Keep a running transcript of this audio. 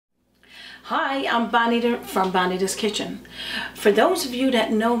Hi, I'm Bonita from Bonita's Kitchen. For those of you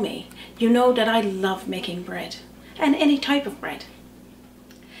that know me, you know that I love making bread, and any type of bread.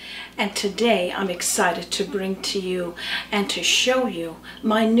 And today I'm excited to bring to you and to show you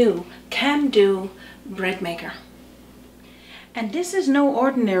my new CalmDo bread maker. And this is no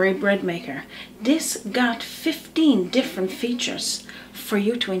ordinary bread maker. This got 15 different features for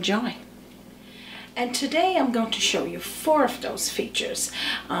you to enjoy. And today I'm going to show you 4 of those features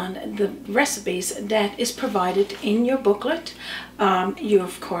on the recipes that is provided in your booklet. You,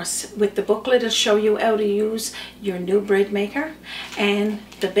 of course, with the booklet, it'll show you how to use your new bread maker. And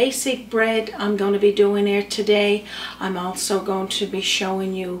the basic bread I'm going to be doing here today. I'm also going to be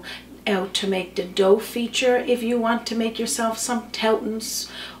showing you how to make the dough feature if you want to make yourself some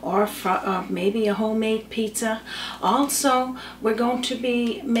toutons or maybe a homemade pizza. Also, we're going to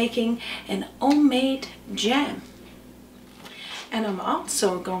be making an homemade jam. And I'm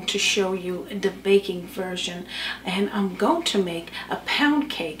also going to show you the baking version, and I'm going to make a pound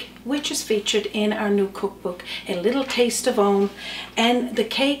cake, which is featured in our new cookbook, A Little Taste of Home. And the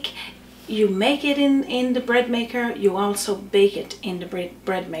cake, you make it in the bread maker, you also bake it in the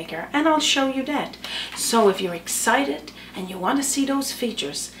bread maker, and I'll show you that. So if you're excited and you want to see those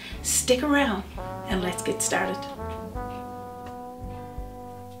features, stick around and let's get started.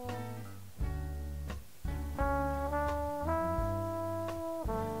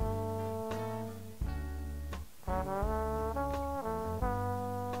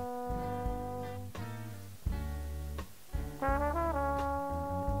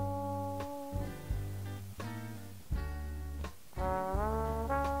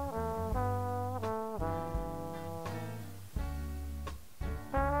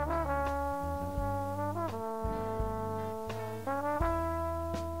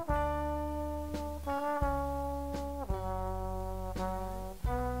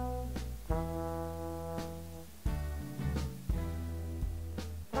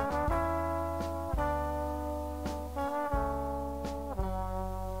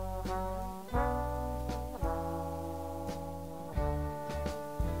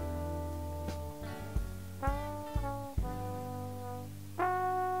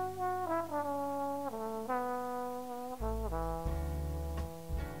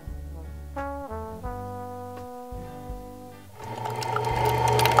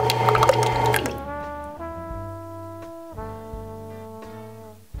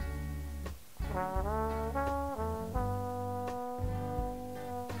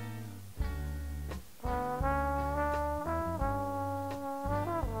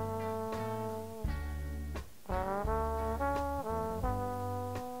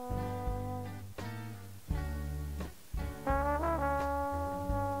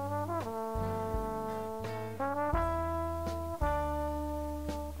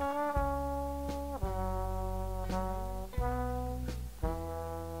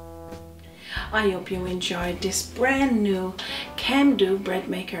 I hope you enjoyed this brand new CalmDo bread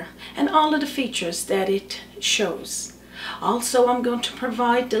maker and all of the features that it shows. Also, I'm going to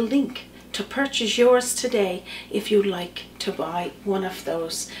provide the link to purchase yours today if you'd like to buy one of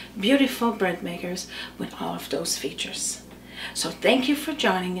those beautiful bread makers with all of those features. So thank you for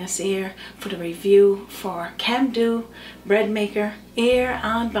joining us here for the review for CalmDo bread maker here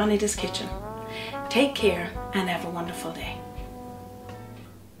on Bonita's Kitchen. Take care and have a wonderful day.